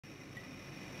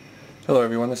Hello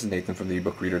everyone, this is Nathan from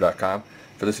theebookreader.com.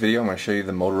 For this video I'm going to show you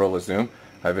the Motorola Xoom.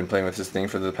 I've been playing with this thing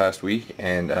for the past week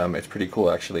and it's pretty cool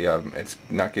actually. It's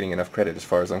not getting enough credit as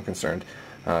far as I'm concerned.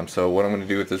 So what I'm going to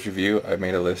do with this review, I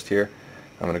made a list here.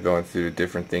 I'm going to go through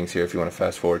different things here if you want to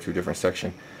fast forward to a different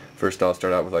section. First I'll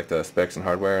start out with like the specs and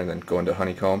hardware and then go into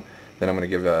Honeycomb. Then I'm going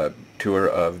to give a tour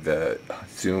of the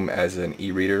Xoom as an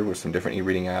e-reader with some different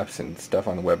e-reading apps and stuff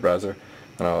on the web browser.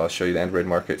 And I'll show you the Android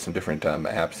market, some different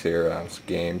apps here, some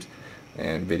games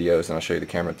and videos, and I'll show you the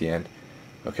camera at the end.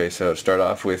 Okay, so to start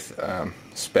off with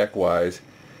spec wise,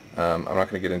 I'm not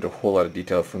going to get into a whole lot of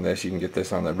detail from this. You can get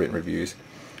this on the written reviews,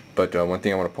 but one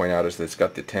thing I want to point out is that it's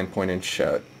got the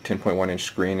 10.1 inch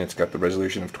screen. It's got the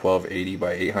resolution of 1280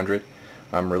 by 800.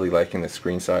 I'm really liking the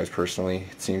screen size personally.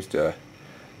 It seems to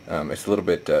it's a little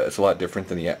bit it's a lot different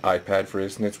than the iPad, for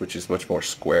instance, which is much more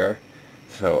square.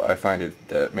 So I find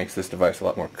it makes this device a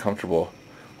lot more comfortable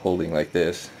holding like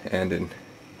this and in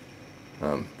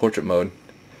portrait mode,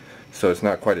 so it's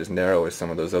not quite as narrow as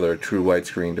some of those other true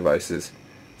widescreen devices.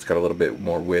 It's got a little bit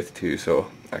more width too, so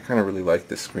I kind of really like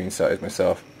this screen size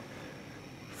myself.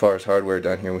 As far as hardware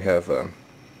down here, we have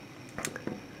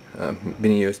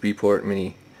mini USB port,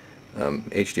 mini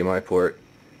HDMI port,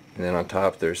 and then on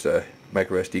top there's a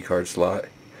micro SD card slot,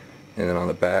 and then on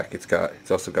the back it's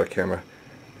also got a camera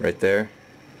right there,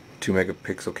 2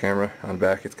 megapixel camera. On the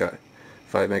back it's got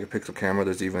 5 megapixel camera.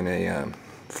 There's even a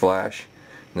flash,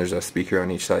 and there's a speaker on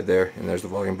each side there, and there's the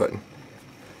volume button.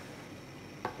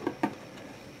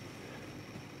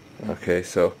 Okay,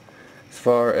 so as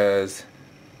far as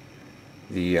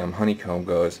the Honeycomb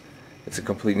goes, it's a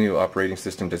complete new operating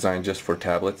system designed just for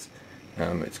tablets.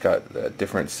 It's got a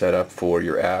different setup for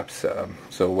your apps.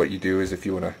 So what you do is if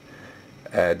you want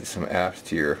to add some apps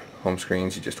to your home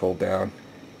screens, you just hold down.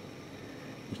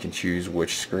 You can choose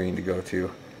which screen to go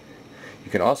to. You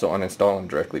can also uninstall them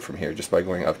directly from here just by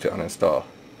going up to uninstall.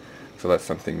 So that's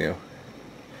something new.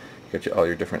 You got all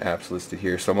your different apps listed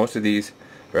here. So most of these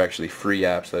are actually free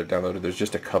apps that I've downloaded. There's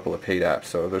just a couple of paid apps.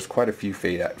 So there's quite a few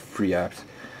free apps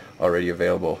already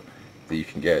available that you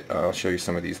can get. I'll show you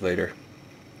some of these later.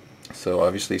 So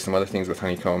obviously some other things with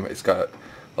Honeycomb. It's got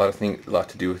a lot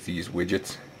to do with these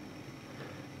widgets.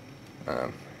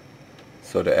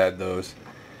 So to add those,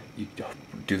 you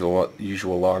do the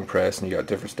usual long press, and you got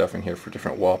different stuff in here for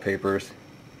different wallpapers.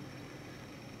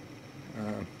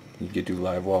 You can do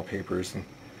live wallpapers and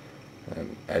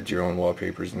add your own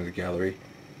wallpapers into the gallery.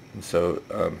 And so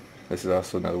this is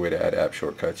also another way to add app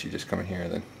shortcuts. You just come in here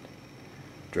and then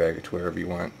drag it to wherever you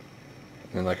want.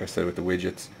 And then, like I said, with the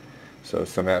widgets, so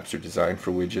some apps are designed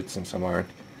for widgets and some aren't.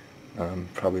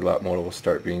 Probably a lot more will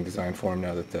start being designed for them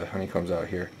now that the Honeycomb's out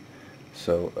here.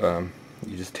 So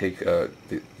you just take the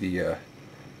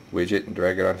widget and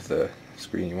drag it onto the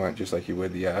screen you want, just like you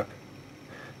would the app.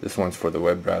 This one's for the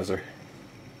web browser.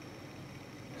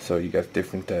 So you got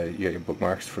different, you got your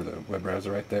bookmarks for the web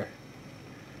browser right there.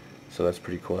 So that's a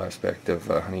pretty cool aspect of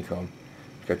Honeycomb.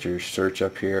 You got your search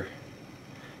up here.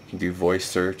 You can do voice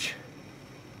search,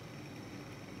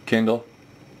 Kindle.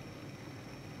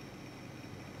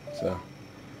 So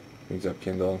brings up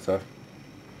Kindle and stuff.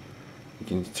 You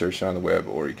can search on the web,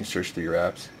 or you can search through your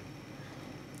apps.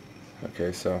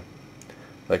 Okay, so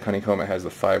like Honeycomb, it has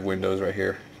the 5 windows right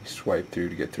here. You swipe through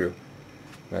to get through.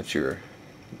 That's your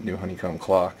new Honeycomb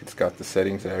clock. It's got the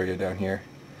settings area down here.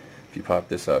 If you pop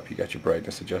this up, you got your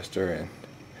brightness adjuster and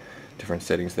different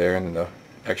settings there, and then the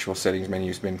actual settings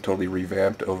menu's been totally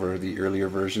revamped over the earlier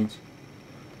versions.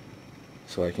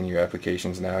 So like in your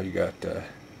applications now, you got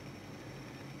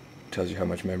tells you how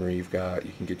much memory you've got.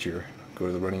 You can get go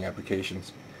to the running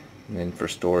applications, and then for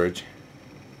storage,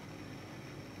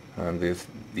 the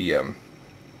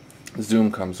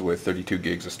Xoom comes with 32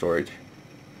 gigs of storage.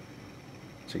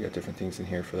 So you got different things in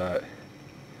here for that.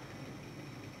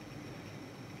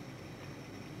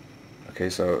 Okay,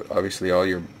 so obviously all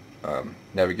your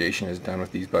navigation is done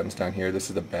with these buttons down here. This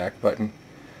is the back button,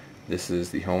 this is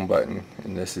the home button,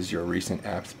 and this is your recent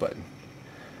apps button.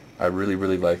 I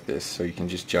really like this, so you can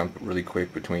just jump really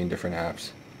quick between different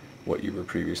apps, what you were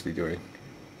previously doing.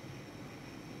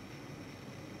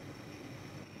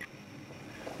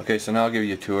 Okay, so now I'll give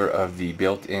you a tour of the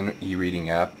built-in e-reading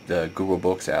app, the Google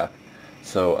Books app.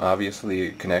 So obviously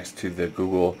it connects to the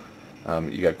Google,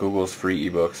 you got Google's free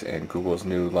ebooks and Google's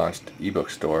new launched ebook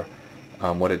store.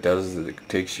 What it does is it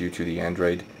takes you to the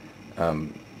Android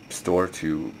store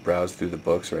to browse through the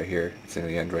books right here. It's in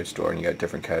the Android store, and you got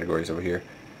different categories over here.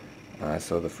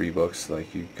 So the free books,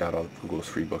 like you got all Google's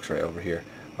free books right over here.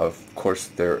 Of course,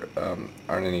 there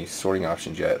aren't any sorting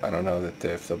options yet. I don't know that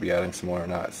if they'll be adding some more or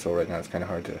not. So right now it's kind of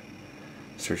hard to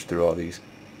search through all these.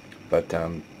 But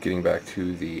getting back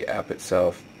to the app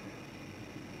itself,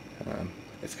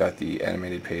 It's got the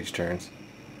animated page turns.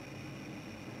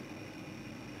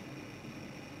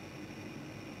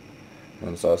 And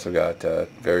it's also got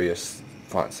various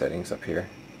font settings up here.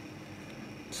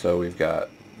 So we've got,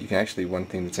 you can actually, one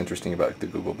thing that's interesting about the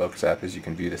Google Books app is you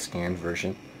can view the scanned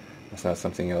version. That's not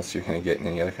something else you're going to get in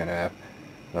any other kind of app.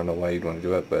 I don't know why you'd want to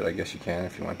do it, but I guess you can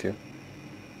if you want to.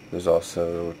 There's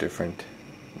also different,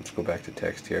 let's go back to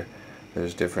text here.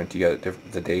 There's different, you got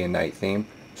the day and night theme.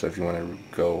 So if you want to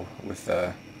go with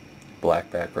a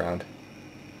black background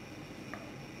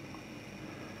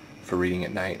for reading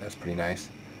at night, that's pretty nice.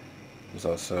 There's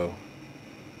also,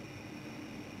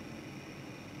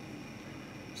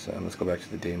 so let's go back to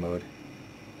the day mode.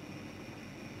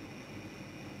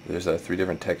 There's 3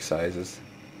 different text sizes.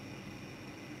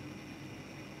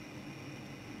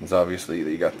 There's obviously,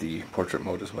 you got the portrait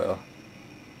mode as well.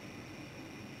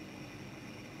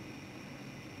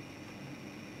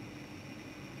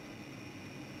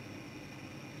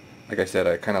 Like I said,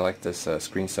 I kind of like this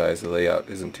screen size. The layout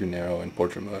isn't too narrow in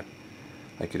portrait mode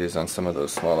like it is on some of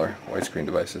those smaller widescreen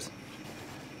devices.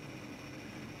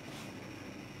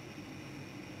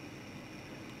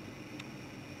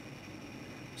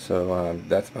 So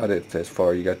that's about it as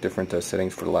far. You got different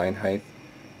settings for line height,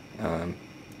 and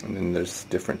then there's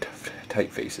different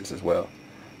typefaces as well,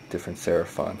 different serif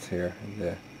fonts here.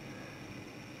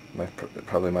 And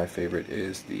probably my favorite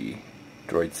is the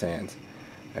Droid Sans,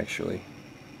 actually.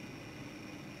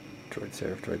 Droid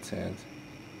Serif, Droid Sans.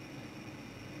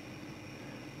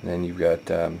 And then you've got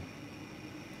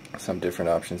some different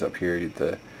options up here.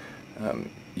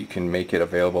 You can make it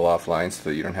available offline so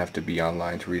that you don't have to be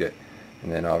online to read it.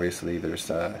 And then obviously there's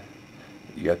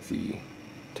you got the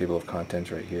table of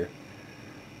contents right here.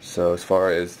 So as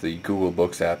far as the Google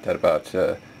Books app,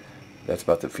 that's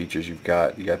about the features you've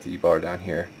got. You got the bar down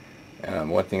here.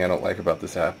 One thing I don't like about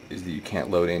this app is that you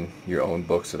can't load in your own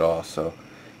books at all. So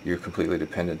you're completely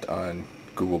dependent on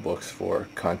Google Books for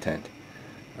content.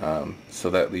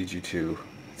 So that leads you to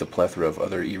the plethora of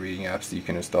other e-reading apps that you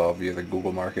can install via the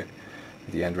Google market,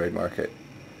 the Android market.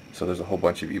 So there's a whole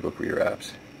bunch of ebook reader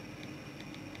apps.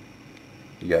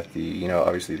 You got the,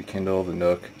 obviously the Kindle, the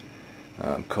Nook,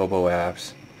 Kobo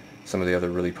apps. Some of the other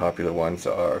really popular ones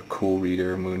are Cool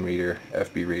Reader, Moon Reader,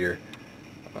 FB Reader.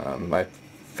 My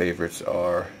favorites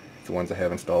are the ones I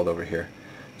have installed over here.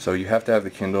 So you have to have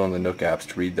the Kindle and the Nook apps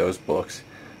to read those books,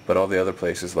 but all the other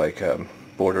places like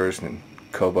Borders and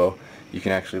Kobo, you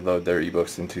can actually load their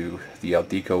ebooks into the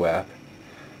Aldeco app,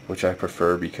 which I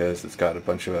prefer because it's got a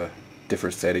bunch of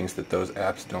different settings that those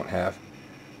apps don't have.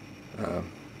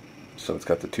 So it's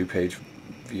got the 2-page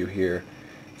view here.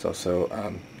 It's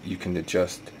also, you can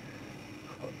adjust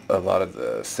a lot of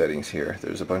the settings here.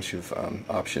 There's a bunch of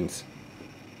options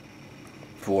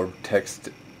for text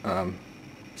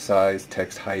size,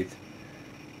 text height.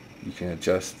 You can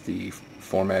adjust the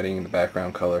formatting and the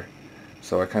background color.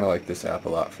 So I kind of like this app a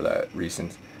lot for that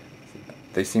reason.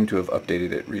 They seem to have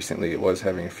updated it recently. It was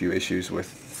having a few issues with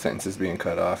sentences being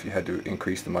cut off. You had to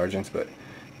increase the margins, but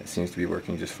it seems to be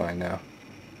working just fine now.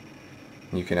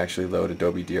 And you can actually load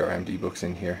Adobe DRM books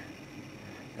in here,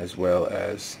 as well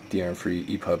as DRM-free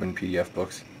EPUB and PDF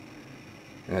books.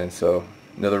 And then so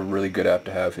another really good app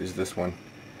to have is this one,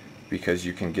 because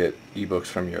you can get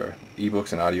ebooks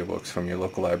and audiobooks from your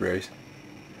local libraries.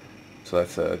 So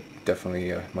that's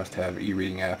definitely a must-have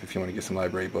e-reading app if you want to get some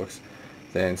library books.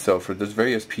 Then so for those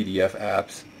various PDF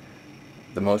apps,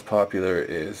 the most popular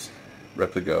is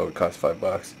Repligo. It costs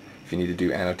 $5 if you need to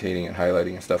do annotating and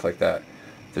highlighting and stuff like that.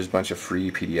 There's a bunch of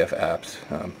free PDF apps.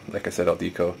 Like I said,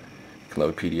 Aldeco can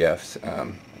load PDFs,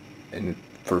 and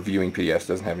for viewing PDFs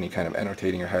doesn't have any kind of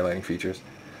annotating or highlighting features.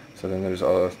 So then there's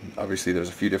obviously there's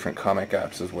a few different comic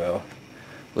apps as well.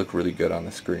 Look really good on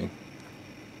the screen.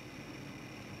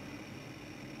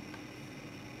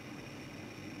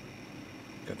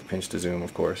 Got the pinch to zoom,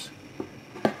 of course.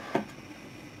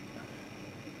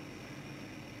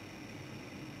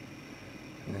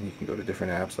 And then you can go to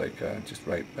different apps, like just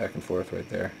right back and forth right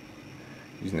there,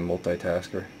 using the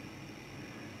multitasker.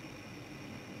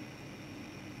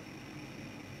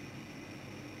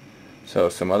 So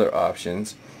some other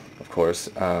options, of course,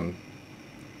 I'm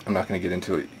not going to get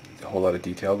into a whole lot of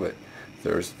detail, but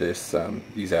there's these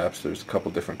apps. There's a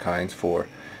couple different kinds for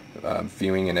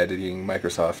viewing and editing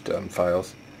Microsoft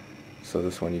files. So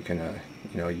this one you can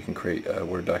you can create a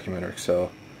Word document or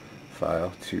Excel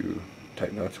file to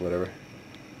type notes or whatever.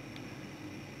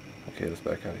 Okay, let's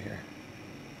back out of here.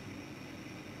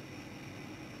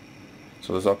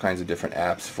 So there's all kinds of different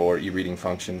apps for e-reading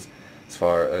functions. As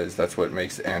far as that's what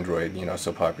makes Android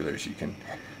so popular, is you can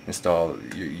install,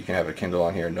 you can have a Kindle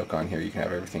on here, Nook on here, you can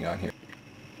have everything on here.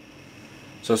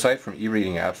 So aside from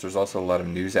e-reading apps, there's also a lot of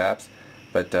news apps,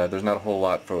 but there's not a whole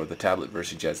lot for the tablet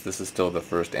version yet. This is still the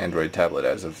first Android tablet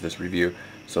as of this review,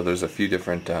 so there's a few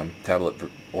different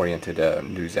tablet-oriented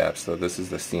news apps. So this is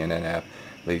the CNN app,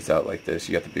 lays out like this.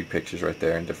 You got the big pictures right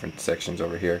there in different sections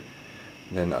over here.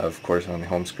 And then of course on the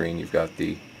home screen you've got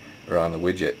on the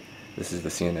widget, this is the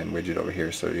CNN widget over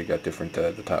here, so you got different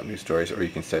the top news stories, or you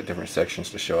can set different sections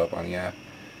to show up on the app.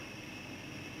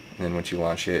 And then once you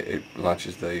launch it, it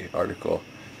launches the article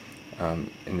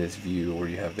in this view where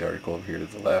you have the article over here to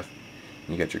the left,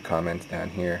 and you got your comments down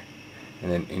here,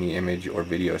 and then any image or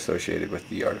video associated with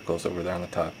the articles over there on the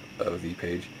top of the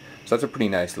page. So that's a pretty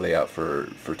nice layout for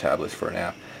tablets for an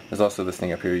app. There's also this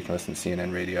thing up here, you can listen to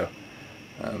CNN radio,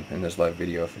 and there's live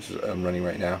video which is running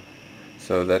right now.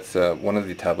 So that's one of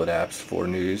the tablet apps for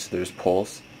news. There's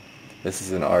Pulse. This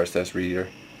is an RSS reader,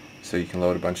 so you can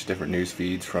load a bunch of different news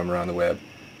feeds from around the web.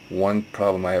 One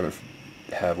problem I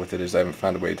have with it is I haven't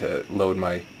found a way to load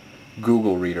my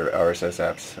Google Reader RSS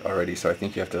apps already, so I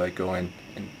think you have to like go in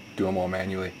and do them all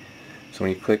manually. So when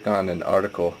you click on an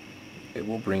article, it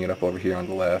will bring it up over here on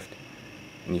the left,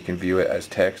 and you can view it as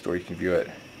text, or you can view it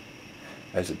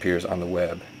as it appears on the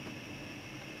web.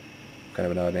 Kind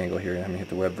of an odd angle here. Let me hit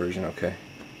the web version. Okay,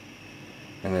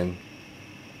 and then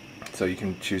so you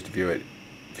can choose to view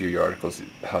your articles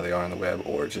how they are on the web,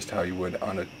 or just how you would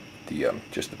on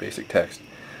just the basic text,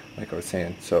 like I was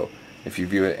saying. So if you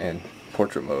view it in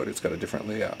portrait mode, it's got a different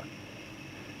layout.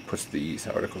 Puts these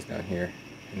articles down here,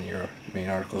 and your main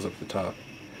articles up at the top.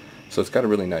 So it's got a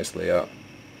really nice layout.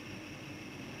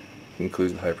 It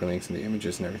includes the hyperlinks and the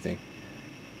images and everything.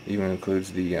 It even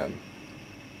includes the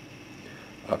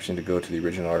option to go to the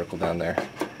original article down there.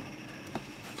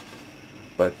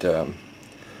 But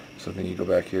so then you go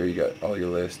back here, you got all your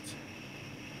lists.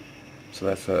 So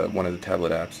that's one of the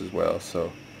tablet apps as well.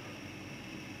 So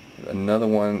another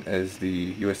one is the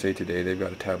USA Today. They've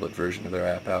got a tablet version of their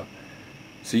app out.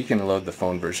 So you can load the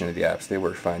phone version of the apps. They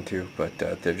work fine too, but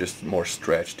they're just more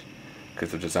stretched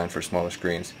because they're designed for smaller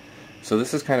screens. So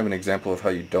this is kind of an example of how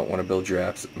you don't want to build your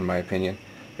apps, in my opinion.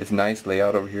 It's nice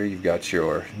layout over here. You've got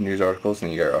your news articles,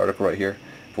 and you got your article right here.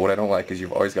 But what I don't like is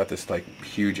you've always got this like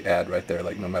huge ad right there,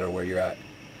 like no matter where you're at.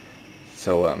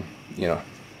 So you know,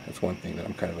 that's one thing that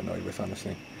I'm kind of annoyed with on this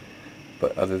thing.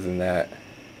 But other than that,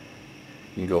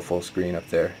 you can go full screen up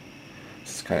there.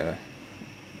 It's kind of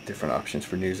different options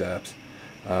for news apps.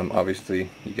 Obviously,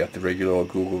 you got the regular old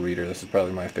Google Reader. This is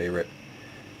probably my favorite.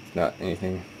 It's not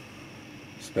anything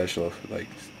special, like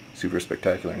super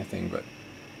spectacular or anything, but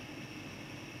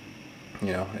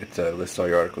you know, it lists all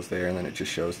your articles there, and then it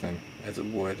just shows them as it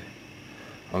would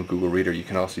on Google Reader. You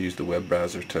can also use the web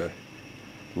browser to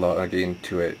log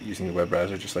into it using the web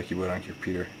browser, just like you would on your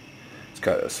computer. It's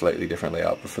got a slightly different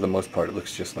layout, but for the most part it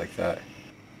looks just like that.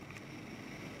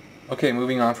 Okay,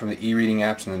 moving on from the e-reading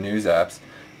apps and the news apps,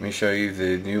 let me show you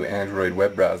the new Android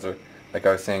web browser. Like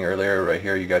I was saying earlier, right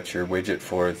here you got your widget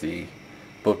for the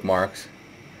bookmarks.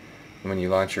 And when you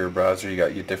launch your browser, you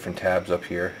got your different tabs up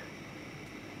here.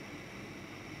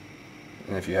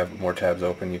 And if you have more tabs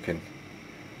open, you can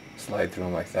slide through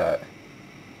them like that.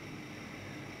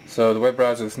 So the web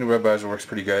browser, this new web browser works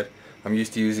pretty good. I'm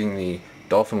used to using the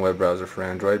Dolphin web browser for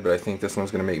Android, but I think this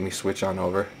one's going to make me switch on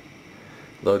over.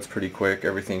 Loads pretty quick,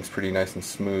 everything's pretty nice and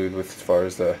smooth with as far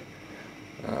as the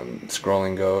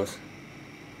scrolling goes.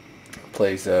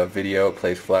 Plays video,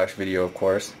 plays flash video of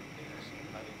course.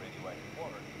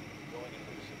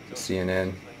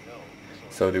 CNN.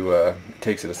 So it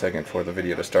takes it a second for the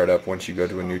video to start up once you go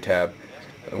to a new tab.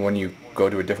 When you go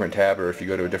to a different tab, or if you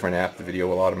go to a different app, the video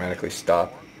will automatically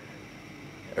stop,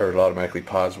 or it'll automatically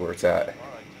pause where it's at.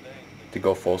 To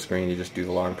go full screen, you just do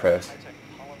the long press.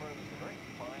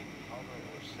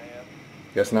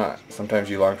 Guess not. Sometimes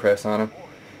you long press on them,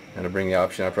 and it'll bring the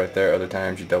option up right there. Other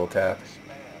times you double tap.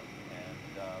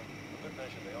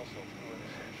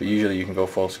 But usually you can go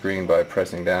full screen by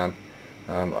pressing down.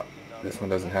 This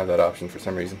one doesn't have that option for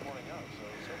some reason.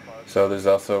 So there's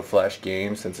also Flash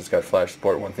games, since it's got Flash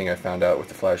support. One thing I found out with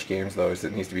the Flash games though is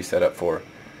it needs to be set up for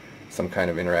some kind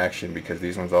of interaction, because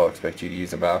these ones all expect you to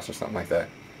use a mouse or something like that.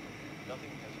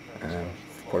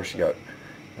 Of course you got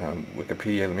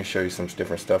Wikipedia. Let me show you some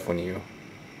different stuff. When you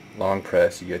long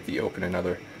press, you get the open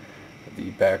another, the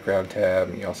background tab,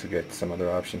 and you also get some other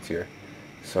options here.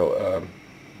 So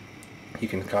you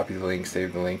can copy the link,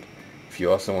 save the link. If you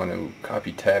also want to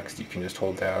copy text, you can just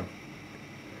hold down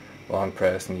long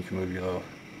press, and you can move your little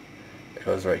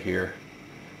arrows right here.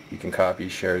 You can copy,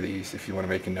 share these. If you want to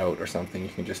make a note or something, you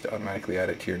can just automatically add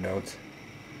it to your notes.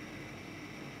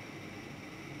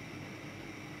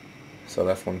 So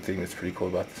that's one thing that's pretty cool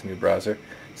about this new browser.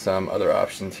 Some other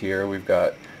options here, we've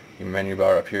got your menu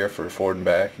bar up here for forward and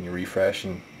back, and your refresh,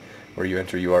 and where you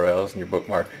enter URLs, and your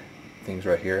bookmark things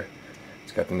right here.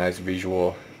 It's got the nice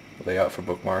visual layout for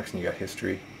bookmarks, and you got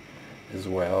history as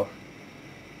well.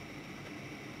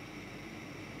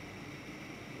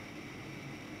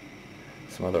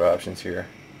 Some other options here.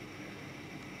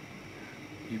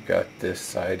 You've got this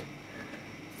side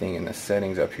thing in the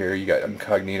settings up here. You got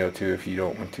incognito too if you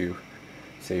don't want to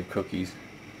save cookies.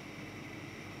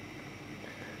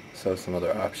 So some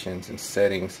other options and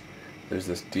settings. There's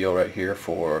this deal right here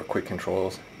for quick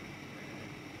controls.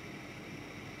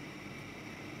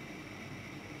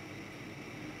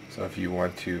 So if you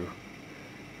want to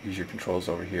use your controls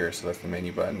over here, so that's the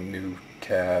menu button, new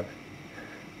tab,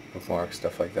 bookmark,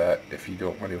 stuff like that. If you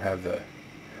don't want to have the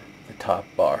top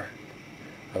bar,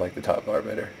 I like the top bar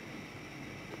better.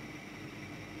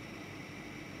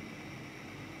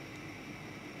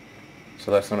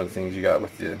 So that's one of the things you got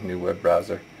with the new web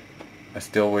browser. I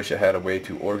still wish it had a way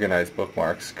to organize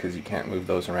bookmarks, because you can't move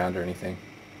those around or anything.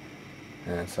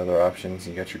 And some other options,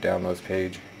 you got your downloads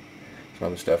page, some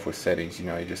other stuff with settings. You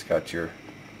know, you just got your,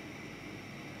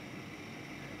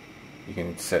 you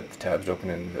can set the tabs to open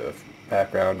in the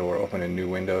background or open in new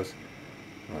windows,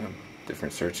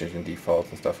 different search engine defaults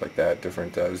and stuff like that,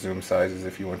 different zoom sizes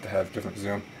if you want to have different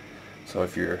zoom. So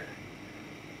if you're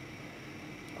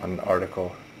on an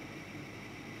article,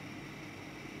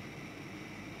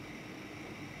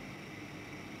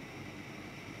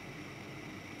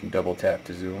 you can double tap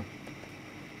to zoom.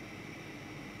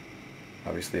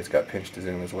 Obviously it's got pinch to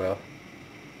zoom as well.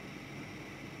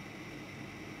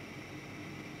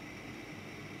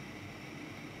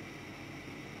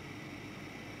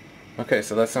 Okay,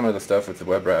 so that's some of the stuff with the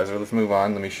web browser. Let's move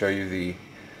on. Let me show you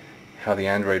how the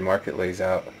Android market lays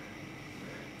out.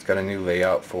 It's got a new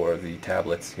layout for the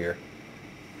tablets here,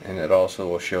 and it also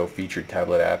will show featured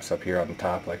tablet apps up here on the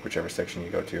top, like whichever section you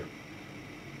go to.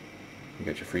 You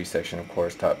get your free section, of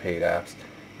course, top paid apps.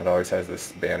 It always has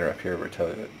this banner up here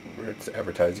where it's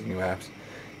advertising new apps.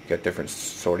 You got different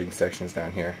sorting sections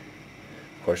down here.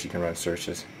 Of course, you can run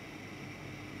searches.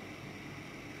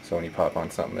 So when you pop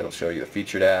on something, it'll show you the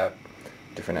featured app,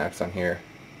 different apps on here.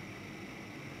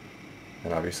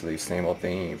 And obviously, same old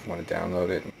thing, you want to download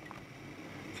it.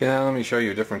 Okay, now let me show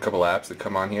you a different couple apps that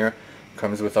come on here.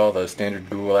 Comes with all the standard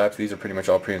Google apps. These are pretty much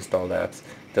all pre-installed apps.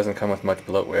 It doesn't come with much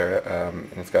bloatware, and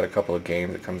it's got a couple of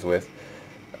games it comes with.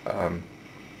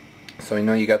 So you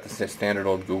know you got the standard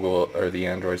old Google or the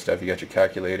Android stuff. You got your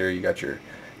calculator, you got your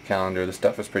calendar. The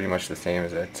stuff is pretty much the same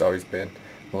as it's always been.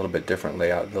 A little bit different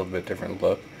layout, a little bit different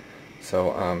look.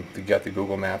 So you got the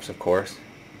Google Maps, of course.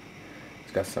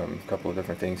 It's got some couple of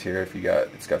different things here.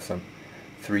 It's got some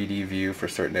 3D view for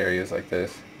certain areas like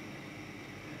this,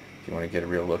 if you want to get a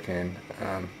real look in.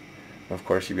 Of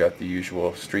course, you've got the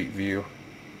usual street view.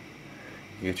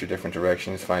 You get your different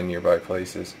directions, find nearby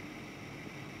places,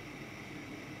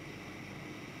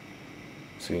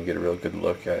 so you can get a real good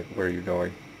look at where you're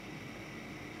going.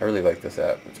 I really like this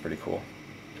app. It's pretty cool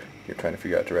if you're trying to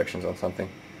figure out directions on something.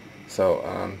 So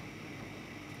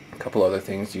a couple other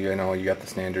things. You know, you got the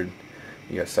standard,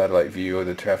 you got satellite view of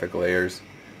the traffic layers.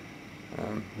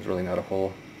 There's really not a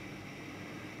whole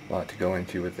lot to go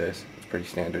into with this. It's pretty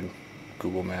standard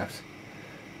Google Maps.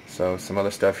 So some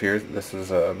other stuff here. This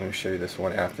is let me show you this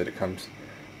one app that it comes.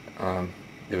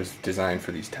 It was designed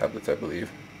for these tablets, I believe.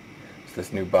 It's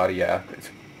this new body app. It's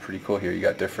pretty cool here. You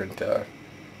got different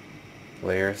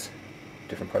layers,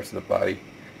 different parts of the body,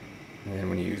 and then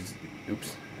when you use,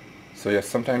 so yeah,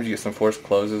 sometimes you get some forced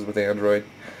closes with Android.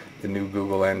 The new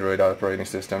Google Android operating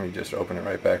system, you just open it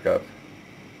right back up.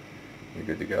 You're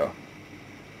good to go.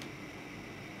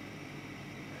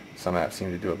 Some apps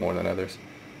seem to do it more than others.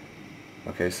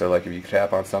 Okay, so like if you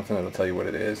tap on something, it'll tell you what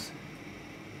it is.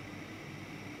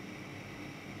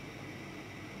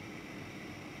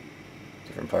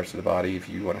 Different parts of the body. If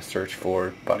you want to search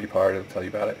for body part, it'll tell you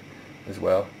about it as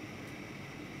well.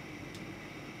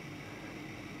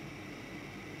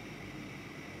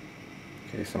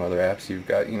 Okay, some other apps. You've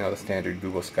got, you know, the standard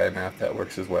Google Sky Map that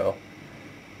works as well.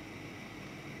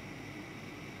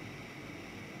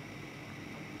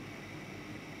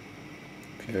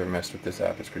 If you've ever messed with this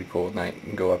app, it's pretty cool at night. You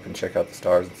can go up and check out the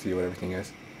stars and see what everything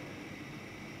is.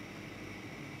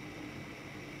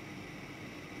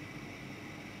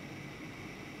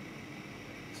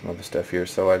 Some other stuff here.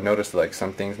 So I've noticed like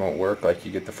some things won't work, like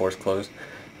you get the force closed.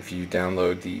 If you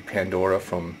download the Pandora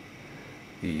from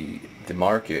the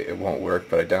market, it won't work,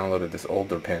 but I downloaded this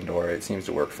older Pandora. It seems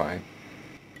to work fine.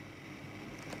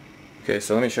 Okay,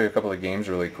 so let me show you a couple of games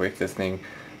really quick. This thing,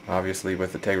 obviously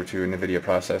with the Tegra 2 NVIDIA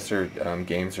processor,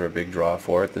 games are a big draw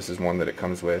for it. This is one that it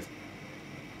comes with.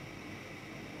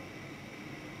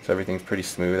 So everything's pretty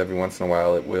smooth. Every once in a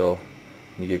while it will,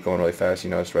 when you get going really fast, you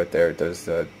notice right there it does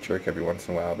jerk every once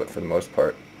in a while, but for the most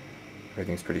part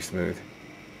everything's pretty smooth.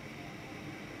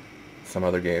 Some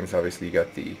other games, obviously you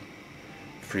got the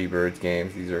Freebirds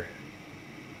games. These are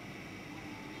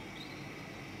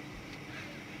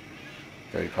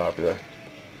very popular.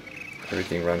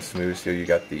 Everything runs smooth, so you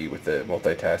got with the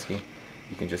multitasking,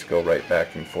 you can just go right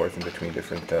back and forth in between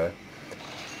different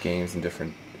games and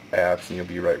different apps, and you'll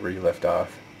be right where you left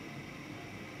off.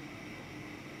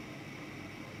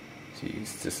 So you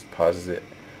just pauses it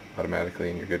automatically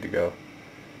and you're good to go.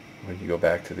 When you go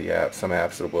back to the app, some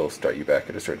apps it will start you back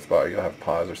at a certain spot, or you'll have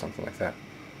pause or something like that.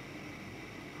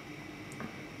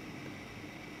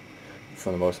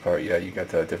 For the most part, yeah, you got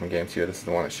the different games here. This is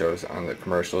the one that shows on the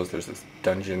commercials. There's this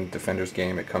Dungeon Defenders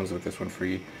game. It comes with this one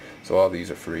free. So all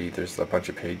these are free. There's a bunch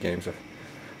of paid games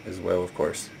as well, of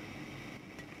course.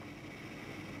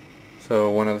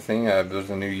 So one other thing, there's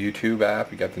a new YouTube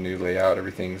app. You got the new layout.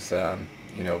 Everything's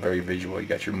you know, very visual. You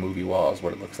got your movie walls,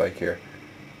 what it looks like here.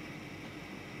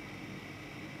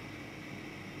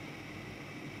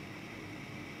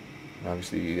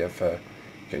 Obviously you have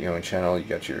got your own channel, you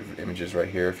got your images right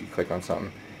here. If you click on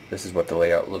something, this is what the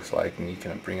layout looks like, and you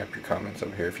can bring up your comments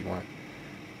over here if you want.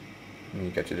 And you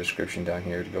got your description down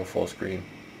here to go full screen.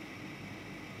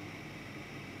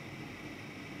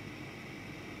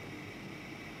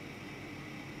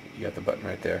 You got the button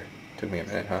right there. Took me a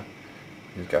minute, huh?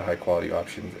 You've got high quality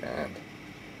options and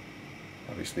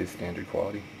obviously standard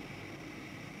quality.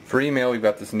 For email, we've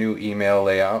got this new email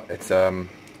layout. It's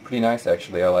pretty nice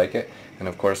actually. I like it. And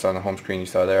of course on the home screen you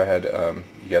saw there, I had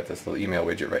you got this little email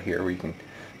widget right here where you can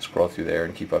scroll through there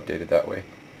and keep updated that way.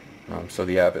 So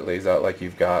the app, it lays out like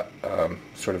you've got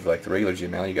sort of like the regular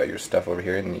Gmail. You got your stuff over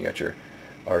here, and then you got your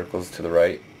articles to the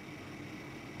right.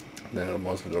 Then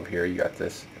most of it over here, you got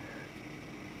this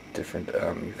different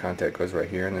your contact goes right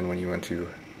here, and then when you want to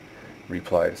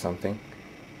reply to something,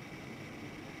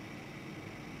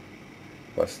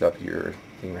 bust up your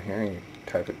thing right here and you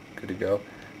type it, good to go.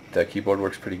 That keyboard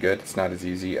works pretty good. It's not as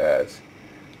easy as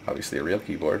obviously a real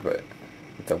keyboard, but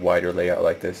with a wider layout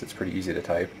like this, it's pretty easy to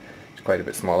type. It's quite a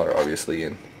bit smaller obviously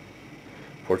in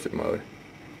portrait mode.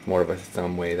 More of a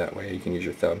thumb way, that way you can use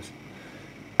your thumbs.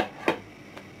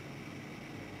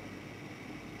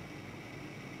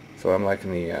 So I'm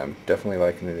liking the definitely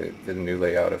liking the new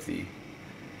layout of the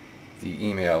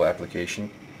email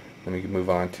application. Let me move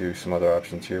on to some other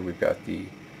options here. We've got the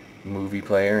movie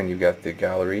player, and you've got the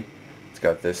gallery. It's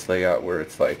got this layout where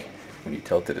it's like when you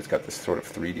tilt it, it's got this sort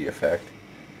of 3D effect.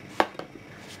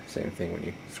 Same thing when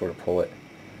you sort of pull it.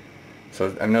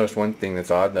 So I've noticed one thing that's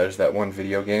odd. There's that one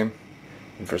video game,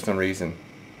 and for some reason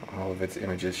all of its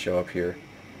images show up here.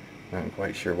 I'm not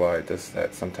quite sure why it does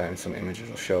that. Sometimes some images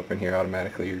will show up in here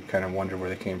automatically. You kind of wonder where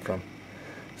they came from.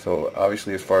 So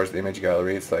obviously as far as the image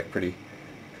gallery, it's like pretty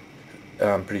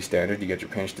standard. You got your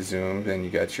pinch to zoom, then you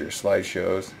got your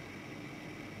slideshows.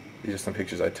 These are some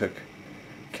pictures I took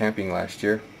camping last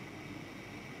year.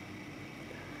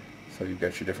 So you've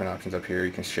got your different options up here.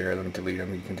 You can share them, delete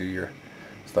them. You can do your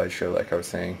slideshow like I was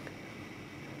saying.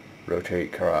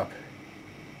 Rotate, crop.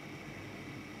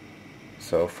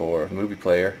 So for movie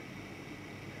player,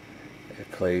 it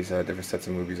plays different sets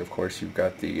of movies. Of course, you've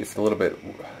got it's a little bit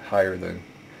higher than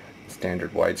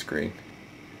standard widescreen.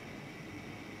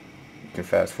 You can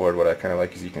fast forward. What I kind of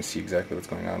like is you can see exactly what's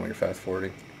going on when you're fast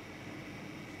forwarding.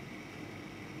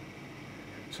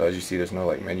 So as you see, there's no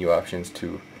like menu options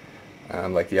to,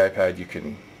 like the iPad, you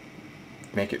can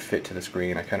make it fit to the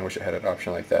screen. I kind of wish it had an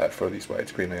option like that for these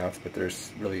widescreen layouts, but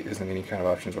there's really isn't any kind of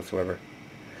options whatsoever.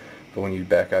 But when you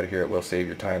back out of here, it will save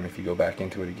your time if you go back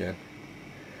into it again.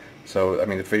 So, I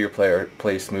mean, the video player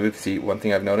plays smooth. See, one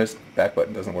thing I've noticed, back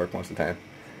button doesn't work most of the time.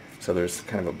 So there's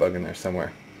kind of a bug in there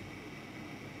somewhere.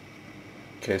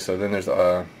 Okay, so then there's,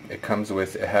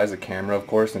 it has a camera, of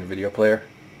course, and a video player.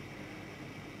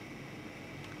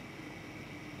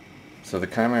 So the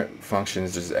camera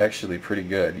functions is actually pretty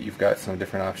good. You've got some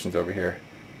different options over here.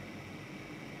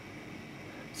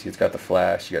 See, it's got the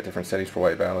flash, you got different settings for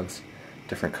white balance,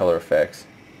 different color effects,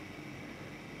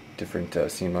 different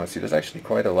scene modes. See, there's actually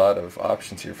quite a lot of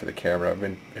options here for the camera. I've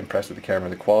been impressed with the camera.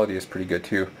 The quality is pretty good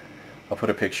too. I'll put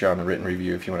a picture on the written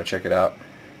review if you want to check it out.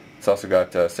 It's also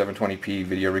got 720p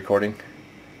video recording.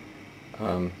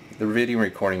 The video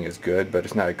recording is good, but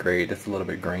it's not great. It's a little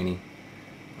bit grainy.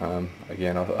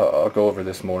 Again, I'll go over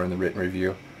this more in the written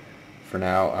review. For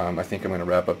now, I think I'm going to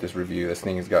wrap up this review. This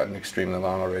thing has gotten extremely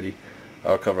long already.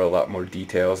 I'll cover a lot more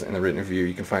details in the written review.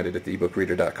 You can find it at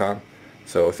thebookreader.com.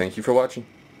 So thank you for watching.